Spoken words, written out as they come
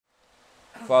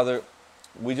Father,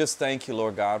 we just thank you,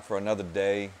 Lord God, for another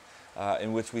day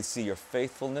in which we see your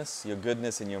faithfulness, your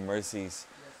goodness, and your mercies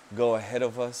go ahead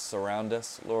of us, surround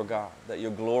us, Lord God, that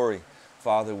your glory,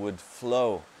 Father, would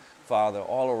flow, Father,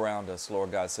 all around us,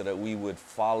 Lord God, so that we would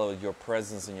follow your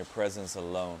presence and your presence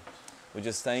alone. We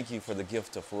just thank you for the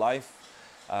gift of life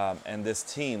and this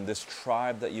team, this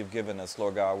tribe that you've given us,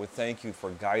 Lord God. We thank you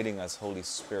for guiding us, Holy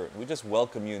Spirit. We just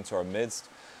welcome you into our midst.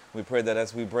 We pray that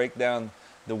as we break down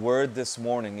the word this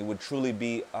morning, it would truly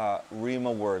be a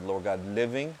Rhema word, Lord God,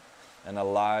 living and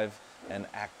alive and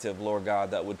active, Lord God,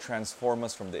 that would transform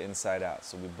us from the inside out.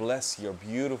 So we bless your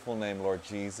beautiful name, Lord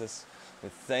Jesus. We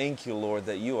thank you, Lord,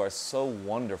 that you are so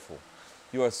wonderful.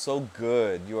 You are so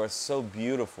good. You are so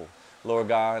beautiful, Lord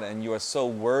God, and you are so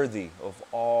worthy of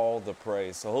all the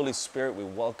praise. So Holy Spirit, we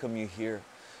welcome you here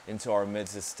into our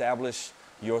midst. Establish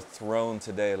your throne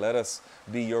today. Let us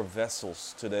be your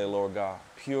vessels today, Lord God,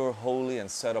 pure, holy, and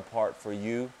set apart for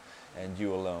you and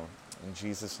you alone. In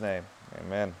Jesus' name,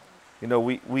 amen. You know,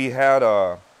 we had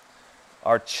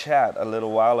our chat a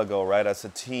little while ago, right, as a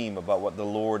team about what the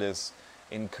Lord is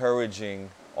encouraging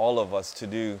all of us to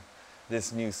do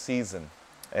this new season.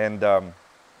 And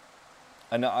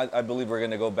I believe we're going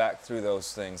to go back through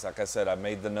those things. Like I said, I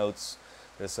made the notes.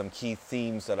 There's some key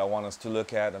themes that I want us to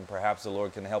look at, and perhaps the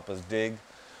Lord can help us dig.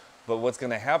 But what's going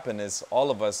to happen is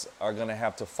all of us are going to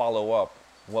have to follow up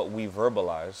what we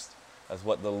verbalized as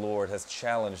what the Lord has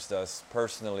challenged us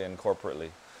personally and corporately.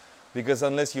 Because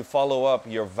unless you follow up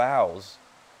your vows,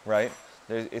 right,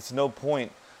 it's no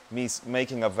point me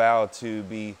making a vow to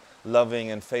be loving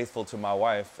and faithful to my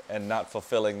wife and not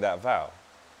fulfilling that vow.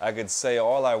 I could say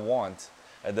all I want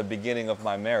at the beginning of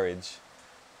my marriage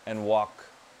and walk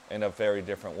in a very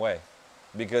different way.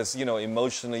 Because, you know,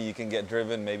 emotionally you can get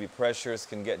driven, maybe pressures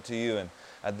can get to you, and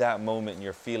at that moment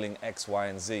you're feeling X, Y,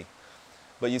 and Z.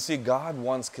 But you see, God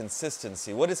wants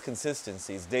consistency. What is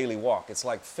consistency? It's daily walk. It's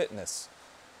like fitness,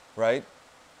 right?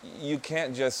 You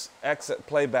can't just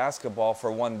play basketball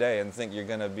for one day and think you're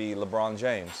going to be LeBron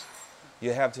James.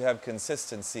 You have to have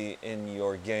consistency in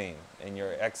your game, in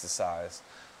your exercise.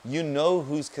 You know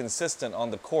who's consistent on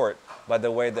the court by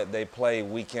the way that they play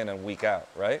week in and week out,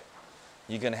 right?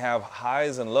 You can have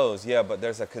highs and lows, yeah, but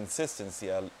there's a consistency,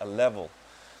 a level.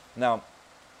 Now,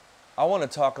 I want to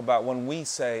talk about when we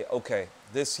say, okay,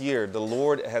 this year the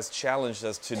Lord has challenged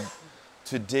us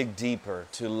to dig deeper,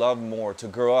 to love more, to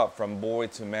grow up from boy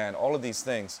to man, all of these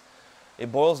things.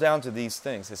 It boils down to these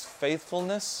things. It's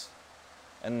faithfulness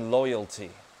and loyalty.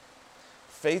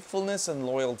 Faithfulness and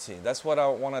loyalty. That's what I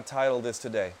want to title this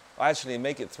today. I actually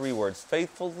make it 3 words.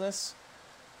 Faithfulness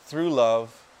through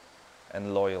love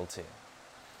and loyalty.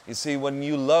 You see, when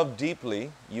you love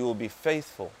deeply, you will be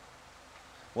faithful.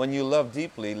 When you love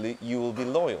deeply, you will be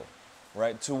loyal,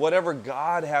 right? To whatever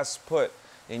God has put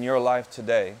in your life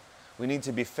today, we need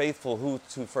to be faithful who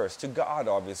to first? To God,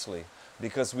 obviously,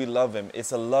 because we love Him.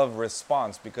 It's a love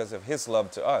response because of His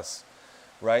love to us,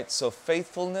 right? So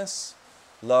faithfulness,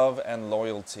 love, and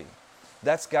loyalty.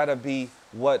 That's got to be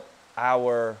what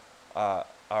our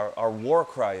war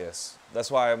cry is.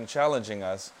 That's why I'm challenging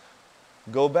us.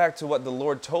 Go back to what the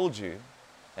Lord told you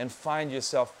and find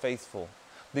yourself faithful,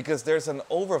 because there's an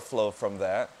overflow from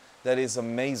that is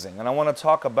amazing. And I want to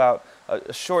talk about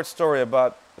a short story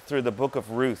through the book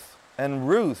of Ruth. And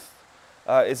Ruth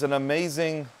is an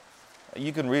amazing,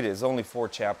 you can read it, it's only 4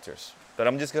 chapters. But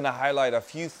I'm just going to highlight a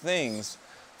few things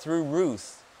through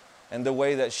Ruth and the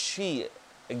way that she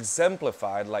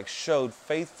exemplified, showed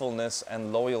faithfulness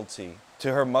and loyalty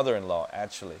to her mother-in-law,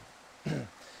 actually.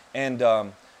 And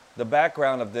the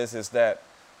background of this is that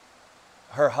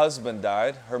her husband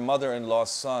died, her mother-in-law's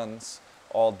sons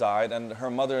all died, and her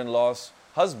mother-in-law's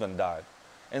husband died.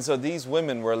 And so these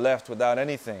women were left without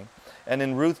anything. And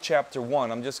in Ruth chapter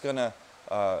 1, I'm just going to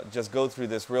just go through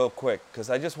this real quick, because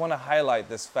I just want to highlight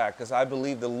this fact, because I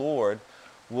believe the Lord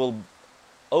will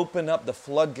open up the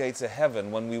floodgates of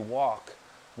heaven when we walk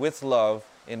with love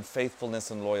in faithfulness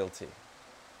and loyalty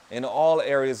in all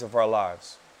areas of our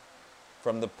lives,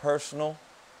 from the personal,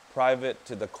 private,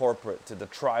 to the corporate, to the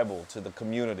tribal, to the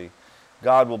community.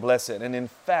 God will bless it. And in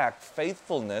fact,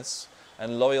 faithfulness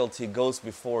and loyalty goes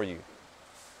before you.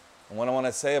 And what I want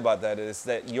to say about that is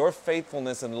that your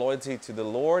faithfulness and loyalty to the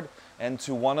Lord and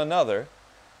to one another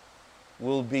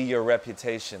will be your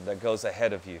reputation that goes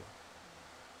ahead of you.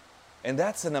 And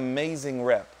that's an amazing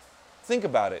rep. Think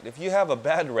about it. If you have a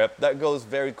bad rep, that goes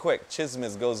very quick.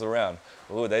 Chismis goes around.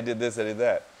 Oh, they did this, they did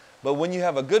that. But when you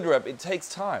have a good rep, it takes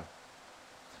time.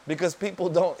 Because people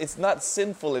don't, it's not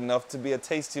sinful enough to be a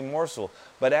tasty morsel.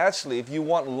 But actually, if you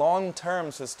want long-term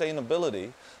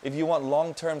sustainability, if you want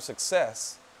long-term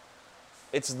success,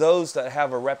 It's those that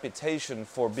have a reputation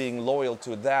for being loyal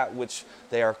to that which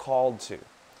they are called to.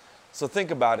 So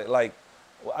think about it. Like,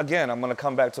 again, I'm going to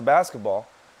come back to basketball.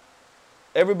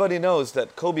 Everybody knows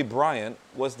that Kobe Bryant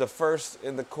was the first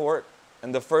in the court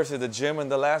and the first in the gym and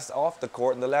the last off the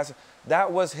court and the last.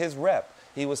 That was his rep.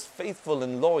 He was faithful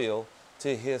and loyal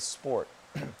to his sport.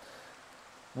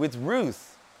 With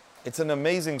Ruth, it's an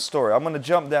amazing story. I'm going to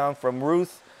jump down from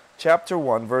Ruth chapter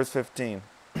 1, verse 15.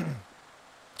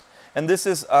 And this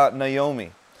is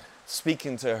Naomi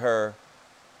speaking to her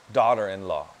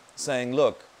daughter-in-law, saying,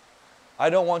 look, I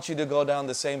don't want you to go down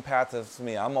the same path as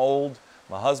me. I'm old.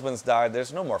 My husband's died.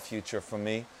 There's no more future for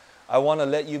me. I want to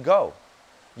let you go.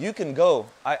 You can go.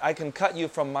 I can cut you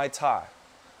from my tie.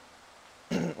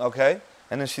 Okay?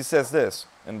 And then she says this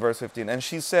in verse 15. And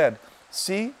she said,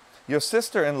 see, your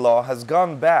sister-in-law has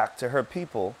gone back to her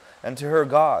people and to her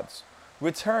gods.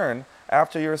 Return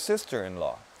after your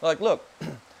sister-in-law. Like, look,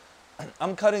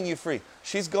 I'm cutting you free.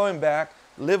 She's going back.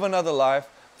 Live another life.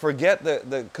 Forget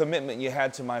the commitment you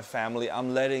had to my family.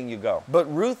 I'm letting you go. But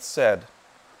Ruth said,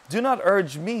 do not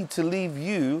urge me to leave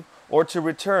you or to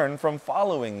return from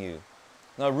following you.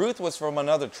 Now, Ruth was from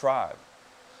another tribe.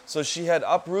 So she had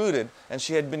uprooted and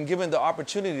she had been given the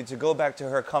opportunity to go back to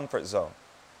her comfort zone,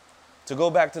 to go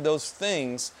back to those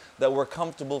things that were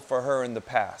comfortable for her in the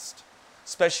past,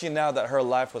 especially now that her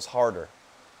life was harder.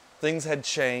 Things had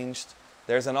changed.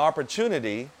 There's an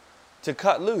opportunity to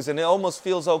cut loose, and it almost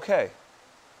feels okay.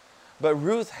 But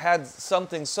Ruth had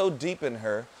something so deep in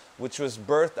her, which was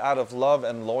birthed out of love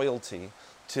and loyalty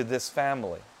to this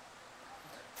family.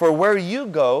 For where you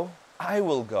go, I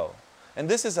will go. And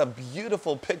this is a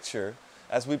beautiful picture,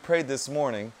 as we prayed this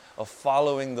morning, of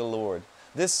following the Lord.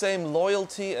 This same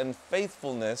loyalty and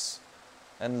faithfulness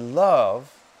and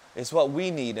love is what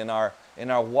we need in our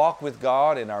walk with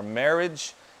God, in our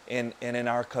marriage, and in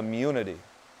our community.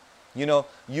 You know,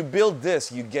 you build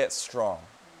this, you get strong.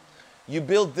 You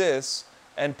build this,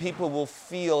 and people will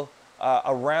feel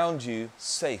around you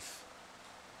safe.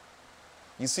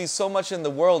 You see, so much in the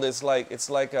world it's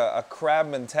like a crab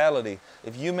mentality.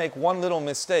 If you make one little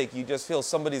mistake, you just feel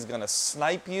somebody's going to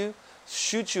snipe you,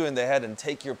 shoot you in the head, and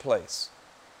take your place.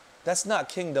 That's not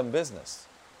kingdom business.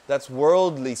 That's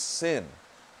worldly sin.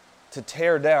 To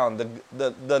tear down.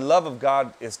 The love of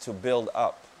God is to build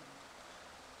up.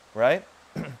 Right?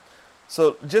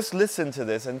 So just listen to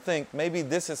this and think, maybe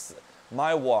this is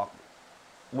my walk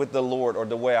with the Lord, or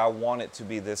the way I want it to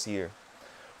be this year.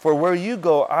 For where you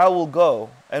go, I will go,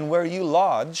 and where you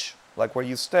lodge, like where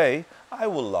you stay, I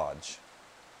will lodge.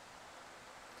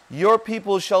 Your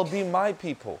people shall be my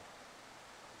people.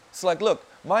 It's like, look,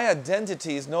 my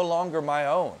identity is no longer my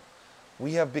own.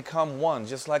 We have become one,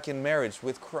 just like in marriage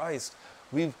with Christ.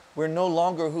 We're no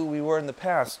longer who we were in the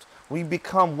past. We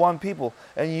become one people.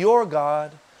 And your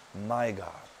God, my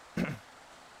God.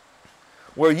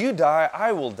 Where you die,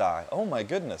 I will die. Oh my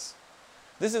goodness.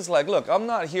 This is like, look, I'm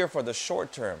not here for the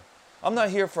short term. I'm not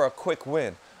here for a quick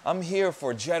win. I'm here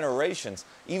for generations.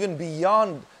 Even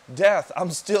beyond death,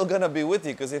 I'm still going to be with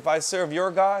you, because if I serve your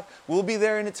God, we'll be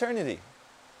there in eternity.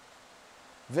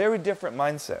 Very different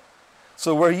mindset.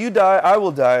 So where you die, I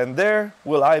will die, and there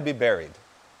will I be buried.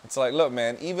 It's like, look,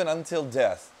 man, even until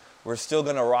death, we're still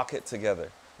going to rock it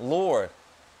together. Lord,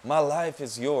 my life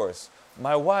is yours.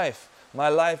 My wife, my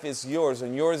life is yours,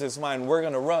 and yours is mine. We're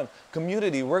going to run.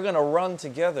 Community, we're going to run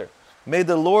together. May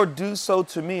the Lord do so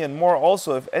to me, and more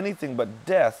also, if anything but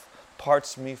death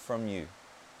parts me from you.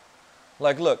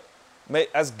 Like, look,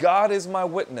 as God is my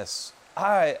witness,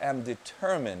 I am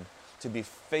determined to be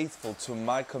faithful to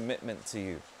my commitment to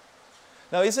you.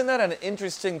 Now, isn't that an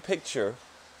interesting picture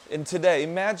in today?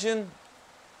 Imagine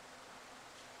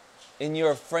in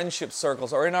your friendship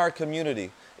circles or in our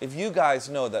community, if you guys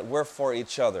know that we're for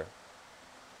each other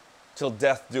till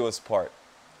death do us part.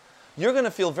 You're going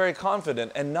to feel very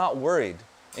confident and not worried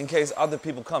in case other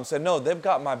people come. Say, no, they've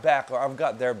got my back, or I've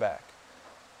got their back.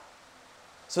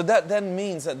 So that then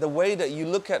means that the way that you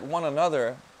look at one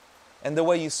another and the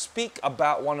way you speak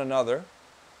about one another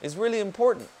is really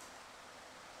important,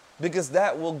 because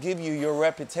that will give you your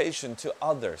reputation to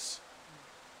others.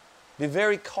 Be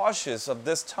very cautious of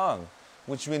this tongue,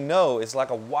 which we know is like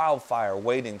a wildfire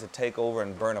waiting to take over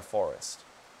and burn a forest.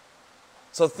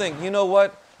 So think, you know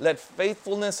what? Let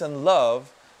faithfulness and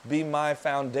love be my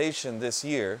foundation this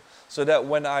year, so that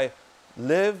when I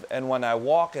live and when I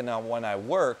walk and when I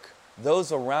work,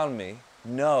 those around me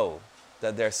know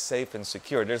that they're safe and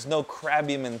secure. There's no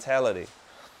crabby mentality.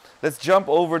 Let's jump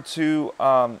over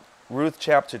to Ruth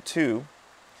chapter 2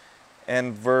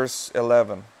 and verse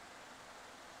 11.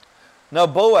 Now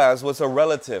Boaz was a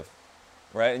relative,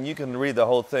 right? And you can read the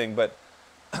whole thing, but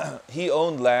he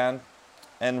owned land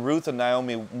And Ruth and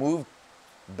Naomi moved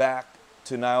back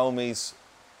to Naomi's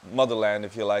motherland,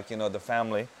 if you like, the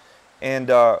family. And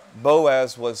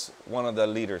Boaz was one of the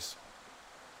leaders.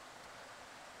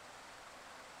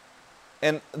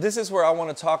 And this is where I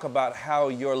want to talk about how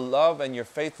your love and your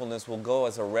faithfulness will go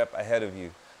as a rep ahead of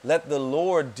you. Let the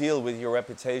Lord deal with your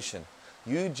reputation.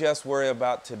 You just worry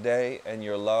about today and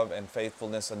your love and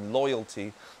faithfulness and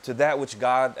loyalty to that which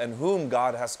God and whom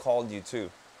God has called you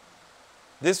to.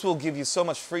 This will give you so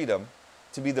much freedom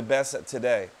to be the best at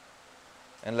today.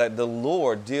 And let the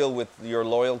Lord deal with your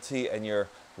loyalty and your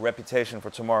reputation for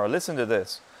tomorrow. Listen to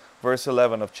this. Verse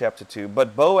 11 of chapter 2.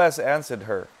 But Boaz answered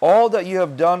her, all that you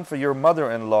have done for your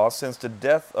mother-in-law since the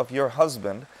death of your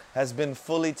husband has been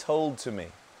fully told to me.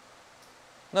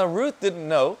 Now Ruth didn't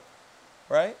know,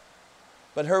 right?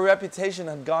 But her reputation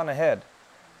had gone ahead.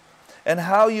 And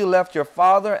how you left your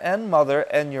father and mother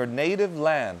and your native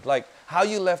land. Like how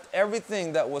you left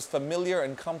everything that was familiar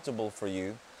and comfortable for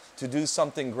you to do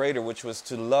something greater, which was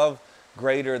to love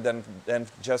greater than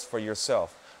just for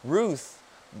yourself. Ruth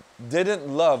didn't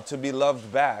love to be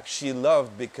loved back. She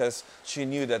loved because she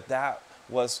knew that that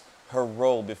was her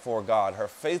role before God. Her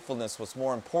faithfulness was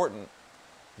more important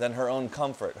than her own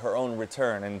comfort, her own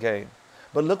return and gain.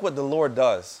 But look what the Lord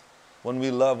does when we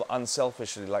love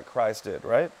unselfishly like Christ did,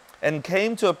 right? And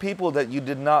came to a people that you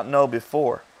did not know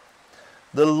before.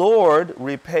 The Lord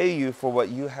repay you for what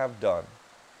you have done,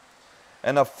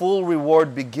 and a full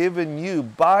reward be given you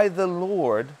by the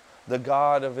Lord, the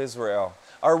God of Israel.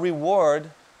 Our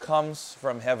reward comes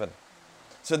from heaven.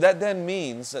 So that then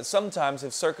means that sometimes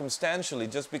if circumstantially,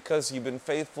 just because you've been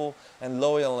faithful and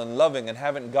loyal and loving and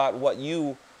haven't got what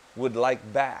you would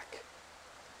like back,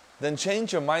 then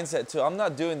change your mindset to, I'm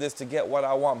not doing this to get what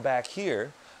I want back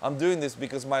here. I'm doing this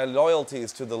because my loyalty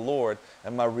is to the Lord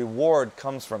and my reward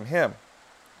comes from Him.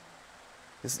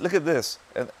 Look at this.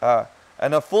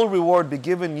 And a full reward be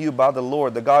given you by the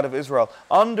Lord, the God of Israel,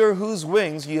 under whose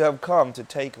wings you have come to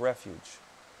take refuge.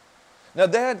 Now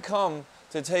they had come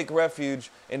to take refuge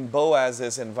in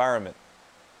Boaz's environment,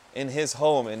 in his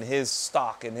home, in his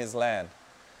stock, in his land.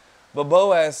 But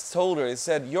Boaz told her, he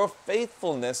said, your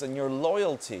faithfulness and your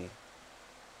loyalty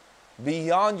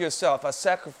beyond yourself, a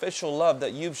sacrificial love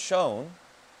that you've shown,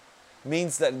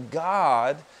 means that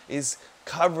God is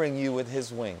covering you with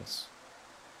His wings.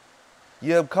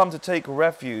 You have come to take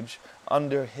refuge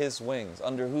under His wings.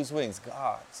 Under whose wings?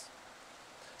 God's.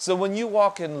 So when you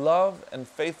walk in love and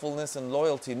faithfulness and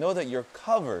loyalty, know that you're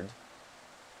covered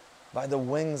by the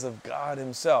wings of God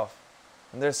Himself.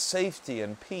 And there's safety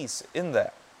and peace in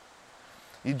that.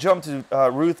 You jump to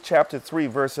Ruth chapter 3,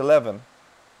 verse 11.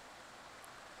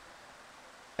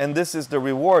 And this is the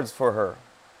rewards for her.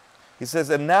 He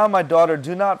says, and now, my daughter,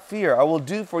 do not fear. I will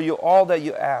do for you all that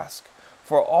you ask.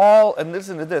 For all, and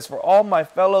listen to this, for all my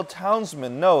fellow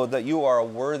townsmen know that you are a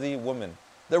worthy woman.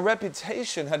 The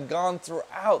reputation had gone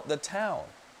throughout the town.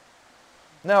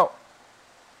 Now,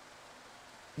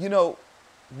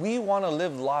 we want to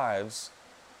live lives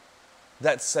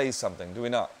that say something, do we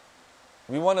not?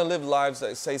 We want to live lives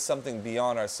that say something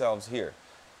beyond ourselves here.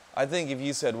 I think if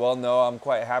you said, well, no, I'm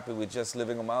quite happy with just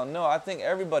living on my own. No, I think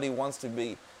everybody wants to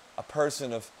be a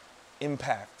person of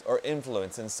impact or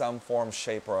influence in some form,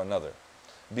 shape, or another.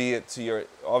 Be it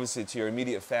obviously to your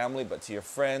immediate family, but to your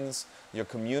friends, your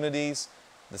communities,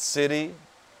 the city,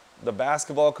 the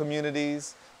basketball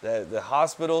communities, the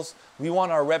hospitals. We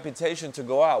want our reputation to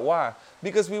go out. Why?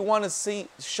 Because we want to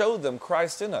show them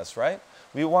Christ in us, right?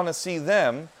 We want to see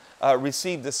them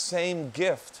receive the same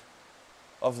gift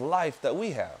of life that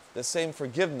we have, the same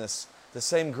forgiveness, the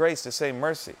same grace, the same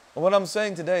mercy. And what I'm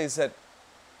saying today is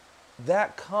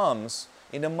that comes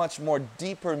in a much more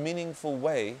deeper, meaningful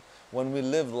way when we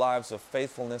live lives of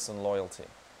faithfulness and loyalty.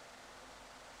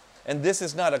 And this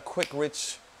is not a quick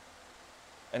rich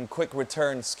and quick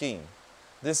return scheme.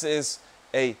 This is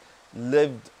a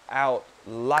lived out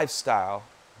lifestyle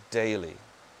daily.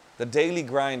 The daily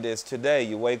grind is today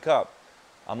you wake up,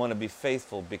 I'm going to be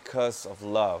faithful because of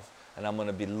love, and I'm going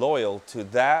to be loyal to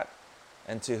that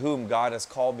and to whom God has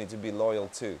called me to be loyal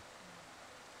to.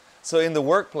 So in the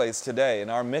workplace today, in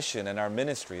our mission and our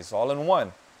ministries, all in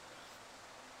one,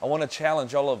 I want to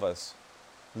challenge all of us.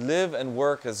 Live and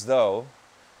work as though,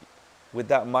 with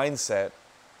that mindset,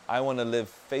 I want to live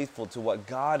faithful to what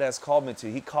God has called me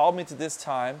to. He called me to this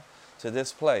time, to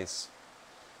this place,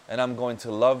 and I'm going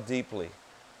to love deeply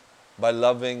by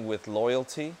loving with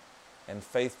loyalty and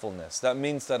faithfulness. That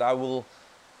means that I will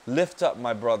lift up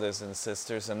my brothers and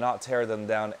sisters and not tear them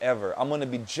down ever. I'm going to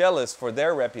be jealous for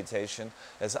their reputation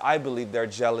as I believe they're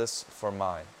jealous for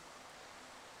mine.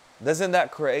 Doesn't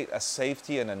that create a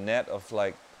safety and a net of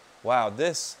like, wow,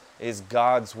 this is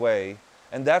God's way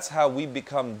And that's how we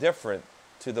become different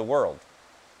to the world.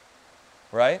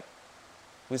 Right?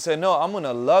 We say, no, I'm going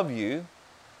to love you,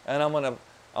 and I'm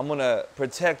going to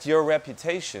protect your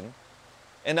reputation,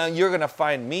 and then you're going to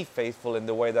find me faithful in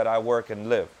the way that I work and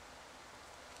live.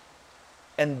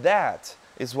 And that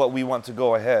is what we want to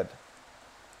go ahead.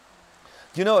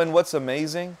 You know, and what's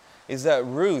amazing is that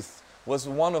Ruth was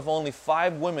one of only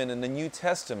 5 women in the New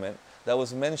Testament that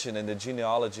was mentioned in the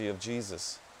genealogy of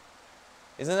Jesus.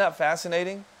 Isn't that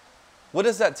fascinating? What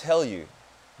does that tell you?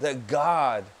 That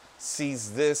God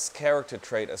sees this character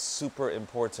trait as super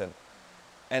important,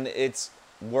 and it's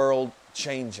world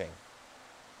changing.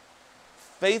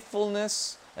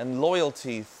 Faithfulness and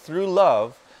loyalty through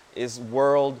love is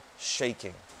world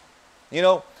shaking. You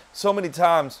know, so many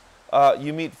times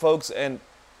you meet folks and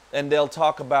they'll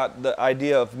talk about the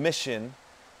idea of mission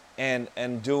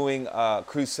and doing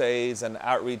crusades and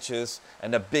outreaches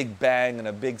and a big bang and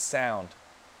a big sound.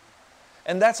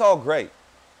 And that's all great.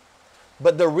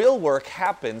 But the real work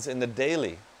happens in the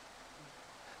daily.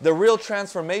 The real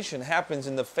transformation happens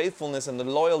in the faithfulness and the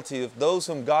loyalty of those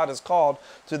whom God has called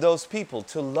to those people,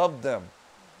 to love them,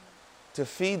 to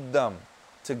feed them,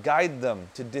 to guide them,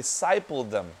 to disciple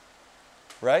them.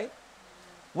 Right?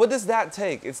 What does that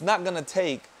take? It's not going to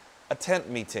take a tent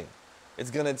meeting. It's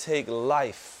going to take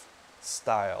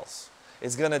lifestyles.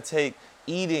 It's going to take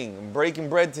eating, breaking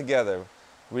bread together,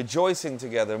 rejoicing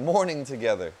together, mourning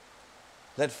together.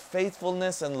 Let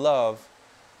faithfulness and love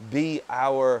be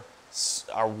our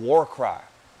war cry.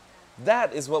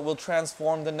 That is what will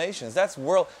transform the nations. That's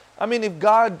world. I mean, if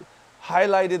God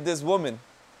highlighted this woman,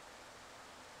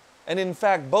 and in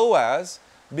fact Boaz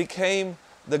became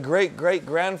the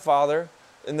great-great-grandfather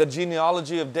in the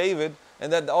genealogy of David,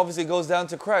 and that obviously goes down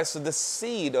to Christ. So the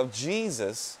seed of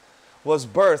Jesus was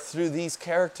birthed through these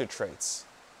character traits.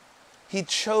 He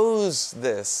chose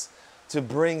this to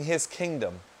bring His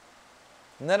kingdom.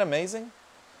 Isn't that amazing?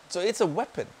 So it's a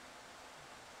weapon.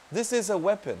 This is a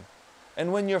weapon.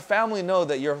 And when your family know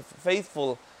that you're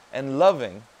faithful and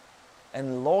loving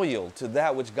and loyal to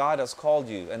that which God has called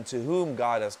you and to whom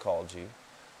God has called you,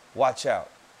 watch out.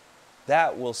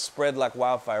 That will spread like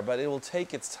wildfire, but it will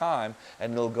take its time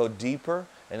and it'll go deeper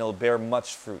and it'll bear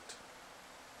much fruit.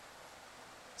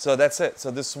 So that's it.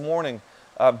 So this morning,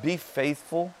 be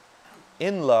faithful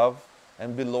in love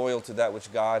and be loyal to that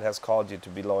which God has called you to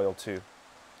be loyal to.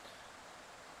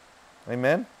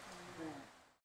 Amen?